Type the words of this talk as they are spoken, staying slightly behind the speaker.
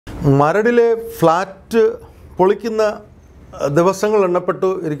മരടിലെ ഫ്ലാറ്റ് പൊളിക്കുന്ന ദിവസങ്ങൾ എണ്ണപ്പെട്ടു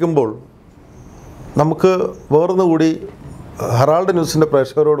ഇരിക്കുമ്പോൾ നമുക്ക് വേറൊന്നുകൂടി ഹെറാൾഡ് ന്യൂസിൻ്റെ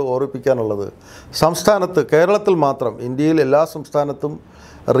പ്രേക്ഷകരോട് ഓർമ്മിപ്പിക്കാനുള്ളത്, സംസ്ഥാനത്ത് കേരളത്തിൽ മാത്രം, ഇന്ത്യയിൽ എല്ലാ സംസ്ഥാനത്തും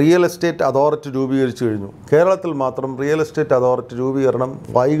റിയൽ എസ്റ്റേറ്റ് അതോറിറ്റി രൂപീകരിച്ചു കഴിഞ്ഞു. കേരളത്തിൽ മാത്രം റിയൽ എസ്റ്റേറ്റ് അതോറിറ്റി രൂപീകരണം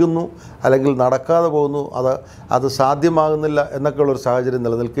വൈകുന്നു, അല്ലെങ്കിൽ നടക്കാതെ പോകുന്നു, അത് സാധ്യമാകുന്നില്ല എന്നൊക്കെയുള്ളൊരു സാഹചര്യം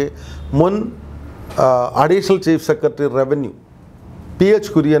നിലനിൽക്കെ മുൻ additional chief secretary revenue PH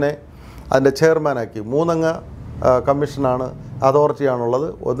കുര്യനെ അതിൻ്റെ ചെയർമാനാക്കി. 3 അംഗ കമ്മീഷനാണ്, അതോറിറ്റിയാണുള്ളത്.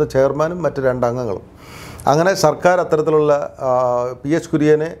 ഒന്ന് ചെയർമാനും മറ്റ് 2 അംഗങ്ങളും. അങ്ങനെ സർക്കാർ അത്തരത്തിലുള്ള PH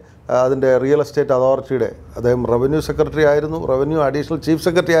കുര്യനെ അതിൻ്റെ റിയൽ എസ്റ്റേറ്റ് അതോറിറ്റിയുടെ, അദ്ദേഹം റവന്യൂ സെക്രട്ടറി ആയിരുന്നു, റവന്യൂ അഡീഷണൽ ചീഫ്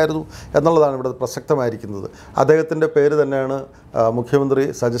സെക്രട്ടറി ആയിരുന്നു എന്നുള്ളതാണ് ഇവിടെ പ്രസക്തമായിരിക്കുന്നത്. അദ്ദേഹത്തിൻ്റെ പേര് തന്നെയാണ് മുഖ്യമന്ത്രി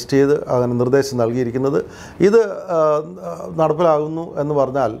സജസ്റ്റ് ചെയ്ത് അങ്ങനെ നിർദ്ദേശം നൽകിയിരിക്കുന്നത്. ഇത് നടപ്പിലാകുന്നു എന്ന്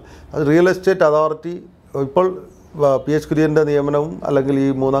പറഞ്ഞാൽ റിയൽ എസ്റ്റേറ്റ് അതോറിറ്റി ഇപ്പോൾ PH കുര്യൻ്റെ നിയമനവും അല്ലെങ്കിൽ ഈ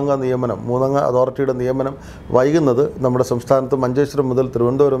 3 അംഗ നിയമനം, 3 അംഗ അതോറിറ്റിയുടെ നിയമനം വൈകുന്നത് നമ്മുടെ സംസ്ഥാനത്ത് മഞ്ചേശ്വരം മുതൽ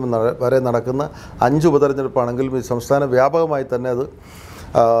തിരുവനന്തപുരം വരെ നടക്കുന്ന 5 ഉപതെരഞ്ഞെടുപ്പാണെങ്കിലും ഈ സംസ്ഥാന വ്യാപകമായി തന്നെ അത്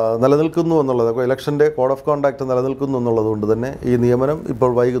നിലനിൽക്കുന്നു എന്നുള്ളത്, ഇലക്ഷൻ്റെ കോഡ് ഓഫ് കോണ്ടാക്ട് നിലനിൽക്കുന്നു എന്നുള്ളതുകൊണ്ട് തന്നെ ഈ നിയമനം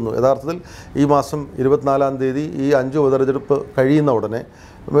ഇപ്പോൾ വൈകുന്നു. യഥാർത്ഥത്തിൽ ഈ മാസം 24-ാം തീയതി ഈ 5 ഉപതെരഞ്ഞെടുപ്പ് കഴിയുന്ന ഉടനെ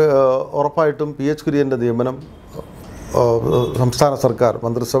ഉറപ്പായിട്ടും PH കുര്യൻ്റെ നിയമനം സംസ്ഥാന സർക്കാർ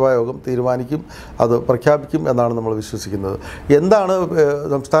മന്ത്രിസഭാ യോഗം തീരുമാനിക്കും, അത് പ്രഖ്യാപിക്കും എന്നാണ് നമ്മൾ വിശ്വസിക്കുന്നത്. എന്താണ്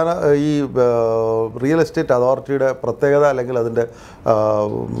ഈ റിയൽ എസ്റ്റേറ്റ് അതോറിറ്റിയുടെ പ്രത്യേകത, അല്ലെങ്കിൽ അതിൻ്റെ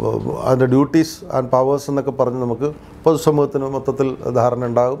ഡ്യൂട്ടീസ് ആൻഡ് പവേഴ്സ് എന്നൊക്കെ പറഞ്ഞ് നമുക്ക് പൊതുസമൂഹത്തിന് മൊത്തത്തിൽ ധാരണ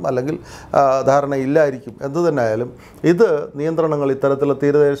ഉണ്ടാകും, അല്ലെങ്കിൽ ധാരണ ഇല്ലായിരിക്കും. എന്തു തന്നെ ആയാലും ഇത് നിയന്ത്രണങ്ങൾ, ഇത്തരത്തിലുള്ള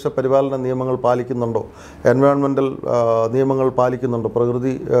തീരദേശ പരിപാലന നിയമങ്ങൾ പാലിക്കുന്നുണ്ടോ, എൻവയോൺമെൻറ്റൽ നിയമങ്ങൾ പാലിക്കുന്നുണ്ടോ,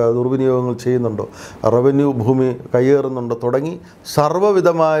 പ്രകൃതി ദുർവിനിയോഗങ്ങൾ ചെയ്യുന്നുണ്ടോ, റവന്യൂ ഭൂമി കയ്യേറുന്നുണ്ടോ തുടങ്ങി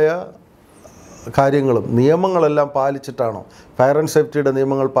സർവ്വവിധമായ കാര്യങ്ങളും നിയമങ്ങളെല്ലാം പാലിച്ചിട്ടാണോ, ഫയർ ആൻഡ് സേഫ്റ്റിയുടെ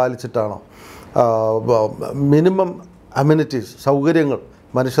നിയമങ്ങൾ പാലിച്ചിട്ടാണോ, മിനിമം അമ്യൂണിറ്റീസ് സൗകര്യങ്ങൾ,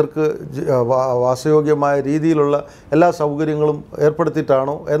 മനുഷ്യർക്ക് വാസയോഗ്യമായ രീതിയിലുള്ള എല്ലാ സൗകര്യങ്ങളും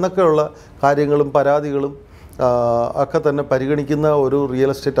ഏർപ്പെടുത്തിയിട്ടാണോ എന്നൊക്കെയുള്ള കാര്യങ്ങളും പരാതികളും ഒക്കെ തന്നെ പരിഗണിക്കുന്ന ഒരു റിയൽ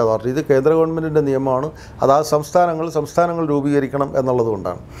എസ്റ്റേറ്റ് അതോറിറ്റി. ഇത് കേന്ദ്ര ഗവൺമെൻറ്റിൻ്റെ നിയമമാണ്. അത് ആ സംസ്ഥാനങ്ങൾ രൂപീകരിക്കണം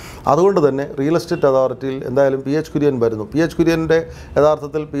എന്നുള്ളതുകൊണ്ടാണ്. അതുകൊണ്ട് തന്നെ റിയൽ എസ്റ്റേറ്റ് അതോറിറ്റിയിൽ എന്തായാലും PH കുര്യൻ വരുന്നു. PH കുര്യൻ്റെ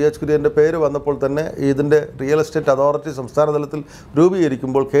യഥാർത്ഥത്തിൽ PH കുര്യൻ്റെ പേര് വന്നപ്പോൾ തന്നെ ഇതിൻ്റെ റിയൽ എസ്റ്റേറ്റ് അതോറിറ്റി സംസ്ഥാന തലത്തിൽ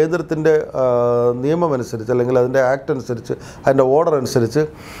രൂപീകരിക്കുമ്പോൾ കേന്ദ്രത്തിൻ്റെ നിയമമനുസരിച്ച്, അല്ലെങ്കിൽ അതിൻ്റെ ആക്ട് അനുസരിച്ച്, അതിൻ്റെ ഓർഡർ അനുസരിച്ച്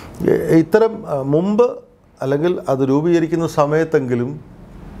ഇത്തരം മുമ്പ് അല്ലെങ്കിൽ അത് രൂപീകരിക്കുന്ന സമയത്തെങ്കിലും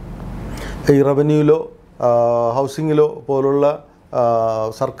ഈ റവന്യൂയിലോ ഹൗസിങ്ങിലോ പോലുള്ള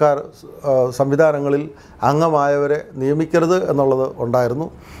സർക്കാർ സംവിധാനങ്ങളിൽ അംഗമായവരെ നിയമിക്കരുത് എന്നുള്ളത് ഉണ്ടായിരുന്നു.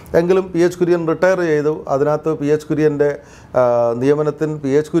 എങ്കിലും PH കുര്യൻ റിട്ടയർ ചെയ്തു. അതിനകത്ത് PH കുര്യൻ്റെ നിയമനത്തിന്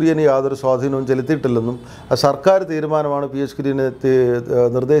PH കുര്യന് യാതൊരു സ്വാധീനവും ചെലുത്തിയിട്ടില്ലെന്നും സർക്കാർ തീരുമാനമാണ് PH കുര്യനെ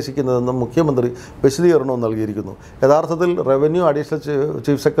നിർദ്ദേശിക്കുന്നതെന്നും മുഖ്യമന്ത്രി വിശദീകരണവും നൽകിയിരിക്കുന്നു. യഥാർത്ഥത്തിൽ റവന്യൂ അഡീഷണൽ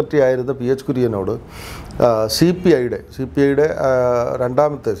ചീഫ് സെക്രട്ടറി ആയിരുന്ന PH കുര്യനോട് CPI-യുടെ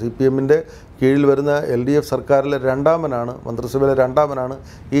രണ്ടാമത്തെ, CPM-ൻ്റെ കീഴിൽ വരുന്ന LDF സർക്കാരിലെ രണ്ടാമനാണ്, മന്ത്രിസഭയിലെ രണ്ടാമനാണ്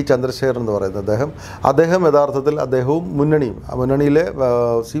ഈ ചന്ദ്രശേഖരൻ എന്ന് പറയുന്നത് അദ്ദേഹം യഥാർത്ഥത്തിൽ അദ്ദേഹവും മുന്നണിയിലെ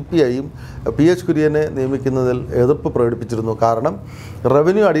CPI-യും PH കുര്യനെ നിയമിക്കുന്നതിൽ എതിർപ്പ് പ്രകടിപ്പിച്ചിരുന്നു. കാരണം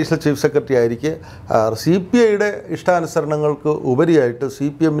റവന്യൂ അഡീഷണൽ ചീഫ് സെക്രട്ടറി ആയിരിക്കെ CPI-യുടെ ഇഷ്ടാനുസരണങ്ങൾക്ക് ഉപരിയായിട്ട്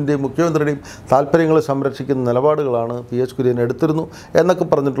CPM-ൻ്റെയും മുഖ്യമന്ത്രിയുടെയും താല്പര്യങ്ങൾ സംരക്ഷിക്കുന്ന നിലപാടുകളാണ് PH കുര്യൻ എടുത്തിരുന്നു എന്നൊക്കെ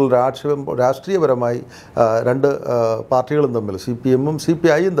പറഞ്ഞിട്ടുള്ള രാഷ്ട്രീയപരമായി 2 പാർട്ടികളും തമ്മിൽ, CPM-ഉം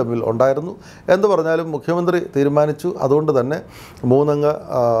CPI-യും തമ്മിൽ ഉണ്ടായിരുന്നു. എന്ന് പറഞ്ഞാലും മുഖ്യമന്ത്രി തീരുമാനിച്ചു. അതുകൊണ്ട് തന്നെ 3 അംഗ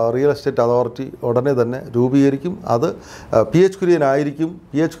റിയൽ എസ്റ്റേറ്റ് അതോറിറ്റി ഉടനെ തന്നെ രൂപീകരിക്കും. അത് PH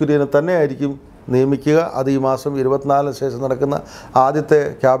കുര്യനെ തന്നെ ആയിരിക്കും നിയമിക്കുക. അത് ഈ മാസം 24 ശേഷം നടക്കുന്ന ആദ്യത്തെ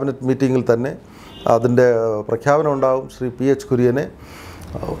ക്യാബിനറ്റ് മീറ്റിങ്ങിൽ തന്നെ അതിൻ്റെ പ്രഖ്യാപനം ഉണ്ടാകും. Shri PH കുര്യനെ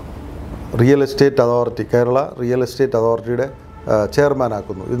real estate authority, Kerala real estate അതോറിറ്റിയുടെ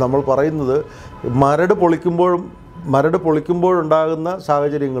ചെയർമാനാക്കുന്നു. ഇത് നമ്മൾ പറയുന്നത് മരട് പൊളിക്കുമ്പോഴുണ്ടാകുന്ന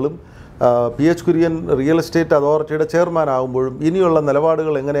സാഹചര്യങ്ങളും PH കുര്യൻ റിയൽ എസ്റ്റേറ്റ് അതോറിറ്റിയുടെ ചെയർമാനാകുമ്പോഴും ഇനിയുള്ള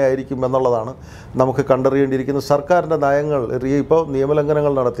നിലപാടുകൾ എങ്ങനെയായിരിക്കും എന്നുള്ളതാണ് നമുക്ക് കണ്ടറിയേണ്ടിയിരിക്കുന്നത്. സർക്കാരിൻ്റെ നയങ്ങൾ, ഇപ്പോൾ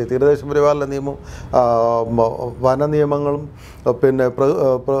നിയമലംഘനങ്ങൾ നടത്തി, തീരദേശ പരിപാലന നിയമവും വന നിയമങ്ങളും പിന്നെ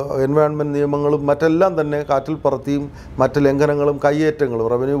എൻവയോൺമെൻറ്റ് നിയമങ്ങളും മറ്റെല്ലാം തന്നെ കാറ്റിൽ പറത്തിയും മറ്റ് ലംഘനങ്ങളും കയ്യേറ്റങ്ങളും,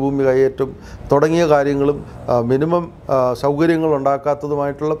 റവന്യൂ ഭൂമി കയ്യേറ്റം തുടങ്ങിയ കാര്യങ്ങളും മിനിമം സൗകര്യങ്ങൾ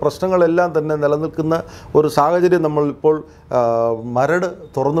ഉണ്ടാക്കാത്തതുമായിട്ടുള്ള പ്രശ്നങ്ങളെല്ലാം തന്നെ നിലനിൽക്കുന്ന ഒരു സാഹചര്യം നമ്മളിപ്പോൾ മരട്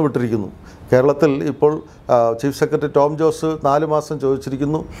തുറന്നു വിട്ടിരിക്കുന്നു. കേരളത്തിൽ ഇപ്പോൾ ചീഫ് സെക്രട്ടറി ടോം ജോസ് 4 മാസം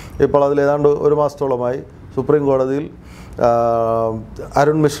ചോദിച്ചിരിക്കുന്നു. ഇപ്പോൾ അതിലേതാണ്ട് 1 മാസത്തോളമായി സുപ്രീം കോടതിയിൽ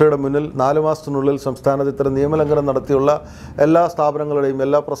അരുൺ മിശ്രയുടെ മുന്നിൽ 4 മാസത്തിനുള്ളിൽ സംസ്ഥാനത്ത് ഇത്തരം നിയമലംഘനം നടത്തിയുള്ള എല്ലാ സ്ഥാപനങ്ങളുടെയും,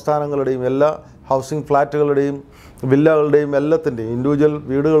 എല്ലാ പ്രസ്ഥാനങ്ങളുടെയും, എല്ലാ ഹൗസിംഗ് ഫ്ലാറ്റുകളുടെയും വില്ലകളുടെയും എല്ലാത്തിൻ്റെയും ഇൻഡിവിജ്വൽ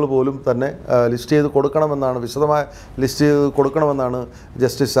വീടുകൾ പോലും തന്നെ ലിസ്റ്റ് ചെയ്ത് കൊടുക്കണമെന്നാണ്, വിശദമായ ലിസ്റ്റ് ചെയ്ത് കൊടുക്കണമെന്നാണ്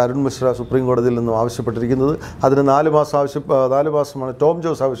ജസ്റ്റിസ് അരുൺ മിശ്ര സുപ്രീം കോടതിയിൽ നിന്നും ആവശ്യപ്പെട്ടിരിക്കുന്നത്. അതിന് 4 മാസമാണ് ടോം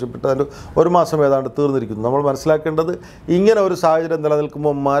ജോസ് ആവശ്യപ്പെട്ടത്. അതിന് 1 മാസം ഏതാണ്ട് തീർന്നിരിക്കുന്നു. നമ്മൾ മനസ്സിലാക്കേണ്ടത്, ഇങ്ങനെ ഒരു സാഹചര്യം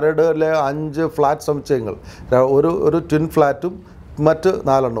നിലനിൽക്കുമ്പോൾ മരടിലെ 5 ഫ്ലാറ്റ് സമുച്ചയങ്ങൾ, ഒരു ട്വിൻ ഫ്ലാറ്റും മറ്റ്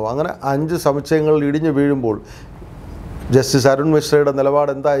 4 എണ്ണവും, അങ്ങനെ 5 സമുച്ചയങ്ങൾ ഇടിഞ്ഞു വീഴുമ്പോൾ ജസ്റ്റിസ് അരുൺ മിശ്രയുടെ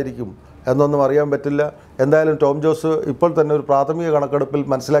നിലപാട് എന്തായിരിക്കും എന്നൊന്നും അറിയാൻ പറ്റില്ല. എന്തായാലും ടോം ജോസ് ഇപ്പോൾ തന്നെ ഒരു പ്രാഥമിക കണക്കെടുപ്പിൽ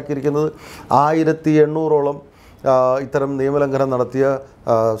മനസ്സിലാക്കിയിരിക്കുന്നത് 1800ഓളം ഇത്തരം നിയമലംഘനം നടത്തിയ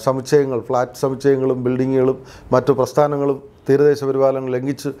സമുച്ചയങ്ങൾ, ഫ്ലാറ്റ് സമുച്ചയങ്ങളും ബിൽഡിങ്ങുകളും മറ്റു പ്രസ്ഥാനങ്ങളും തീരദേശ പരിപാലനം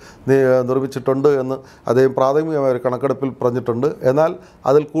ലംഘിച്ച് നിർമ്മിച്ചിട്ടുണ്ട് എന്ന് അദ്ദേഹം പ്രാഥമികമായ ഒരു കണക്കെടുപ്പിൽ പറഞ്ഞിട്ടുണ്ട്. എന്നാൽ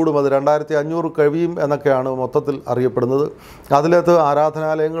അതിൽ കൂടും, അത് 2500 കവിയും എന്നൊക്കെയാണ് മൊത്തത്തിൽ അറിയപ്പെടുന്നത്. അതിനകത്ത്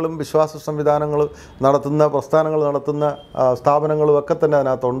ആരാധനാലയങ്ങളും വിശ്വാസ സംവിധാനങ്ങളും നടത്തുന്ന പ്രസ്ഥാനങ്ങൾ നടത്തുന്ന സ്ഥാപനങ്ങളും ഒക്കെ തന്നെ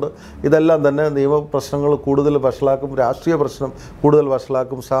അതിനകത്തുണ്ട്. ഇതെല്ലാം തന്നെ നിയമപ്രശ്നങ്ങൾ കൂടുതൽ വഷളാക്കും, രാഷ്ട്രീയ പ്രശ്നം കൂടുതൽ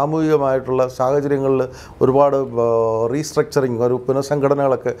വഷളാക്കും. സാമൂഹികമായിട്ടുള്ള സാഹചര്യങ്ങളിൽ ഒരുപാട് റീസ്ട്രക്ചറിങ്, ഒരു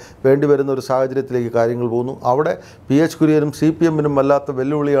പുനഃസംഘടനകളൊക്കെ വേണ്ടി വരുന്ന ഒരു സാഹചര്യത്തിലേക്ക് കാര്യങ്ങൾ പോകുന്നു. അവിടെ PH കുര്യനും CPM-നും വല്ലാത്ത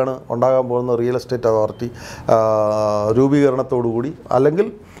വെല്ലുവിളിയാണ് ഉണ്ടാകാൻ പോകുന്ന റിയൽ എസ്റ്റേറ്റ് അതോറിറ്റി രൂപീകരണത്തോടുകൂടി, അല്ലെങ്കിൽ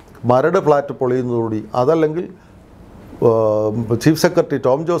മരട് ഫ്ലാറ്റ് പൊളിയുന്നതോടുകൂടി, അതല്ലെങ്കിൽ ചീഫ് സെക്രട്ടറി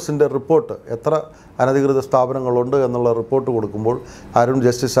ടോം ജോസിൻ്റെ റിപ്പോർട്ട്, എത്ര അനധികൃത സ്ഥാപനങ്ങളുണ്ട് എന്നുള്ള റിപ്പോർട്ട് കൊടുക്കുമ്പോൾ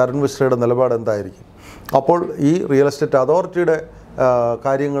ജസ്റ്റിസ് അരുൺ മിശ്രയുടെ നിലപാട് എന്തായിരിക്കും? അപ്പോൾ ഈ റിയൽ എസ്റ്റേറ്റ് അതോറിറ്റിയുടെ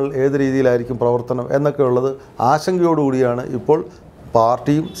കാര്യങ്ങൾ ഏത് രീതിയിലായിരിക്കും പ്രവർത്തനം എന്നൊക്കെയുള്ളത് ആശങ്കയോടുകൂടിയാണ് ഇപ്പോൾ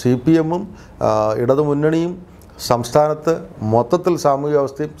പാർട്ടിയും CPM-ഉം ഇടതുമുന്നണിയും സംസ്ഥാനത്ത് മൊത്തത്തിൽ സാമൂഹിക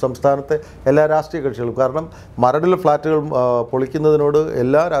അവസ്ഥയും സംസ്ഥാനത്തെ എല്ലാ രാഷ്ട്രീയ കക്ഷികളും, കാരണം മരടിലെ ഫ്ലാറ്റുകൾ പൊളിക്കുന്നതിനോട്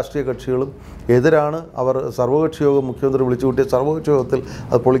എല്ലാ രാഷ്ട്രീയ കക്ഷികളും എതിരാണ്. അവർ സർവകക്ഷി യോഗം, മുഖ്യമന്ത്രി വിളിച്ചു കൂട്ടിയ സർവകക്ഷി യോഗത്തിൽ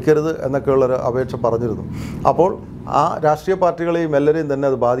അത് പൊളിക്കരുത് എന്നൊക്കെയുള്ളൊരു അപേക്ഷ പറഞ്ഞിരുന്നു. അപ്പോൾ ആ രാഷ്ട്രീയ പാർട്ടികളെയും എല്ലാവരെയും തന്നെ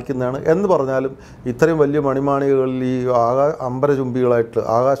അത് ബാധിക്കുന്നതാണ്. എന്ന് പറഞ്ഞാലും ഇത്രയും വലിയ മണിമാണികളിൽ ഈ അമ്പരചുംബികളായിട്ട്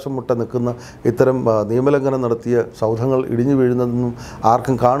ആകാശം മുട്ട നിൽക്കുന്ന ഇത്തരം നിയമലംഘനം നടത്തിയ സൗധങ്ങൾ ഇടിഞ്ഞു വീഴുന്നതൊന്നും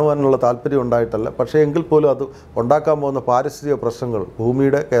ആർക്കും കാണുവാനുള്ള താല്പര്യം ഉണ്ടായിട്ടല്ല. പക്ഷേ എങ്കിൽ പോലും അത് ഉണ്ടാക്കാൻ പോകുന്ന പാരിസ്ഥിതിക പ്രശ്നങ്ങൾ,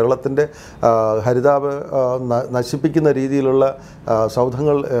 ഭൂമിയുടെ, കേരളത്തിൻ്റെ ഹരിതാഭ നശിപ്പിക്കുന്ന രീതിയിലുള്ള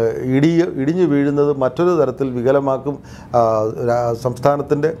സൗധങ്ങൾ ഇടിഞ്ഞു വീഴുന്നത് മറ്റൊരു തരത്തിൽ വികലമാക്കും,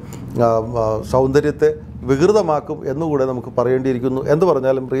 സംസ്ഥാനത്തിൻ്റെ സൗന്ദര്യത്തെ വികൃതമാക്കും എന്നുകൂടെ നമുക്ക് പറയേണ്ടിയിരിക്കുന്നു. എന്ന്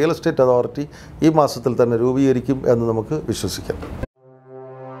പറഞ്ഞാലും റിയൽ എസ്റ്റേറ്റ് അതോറിറ്റി ഈ മാസത്തിൽ തന്നെ രൂപീകരിക്കും എന്ന് നമുക്ക് വിശ്വസിക്കാം.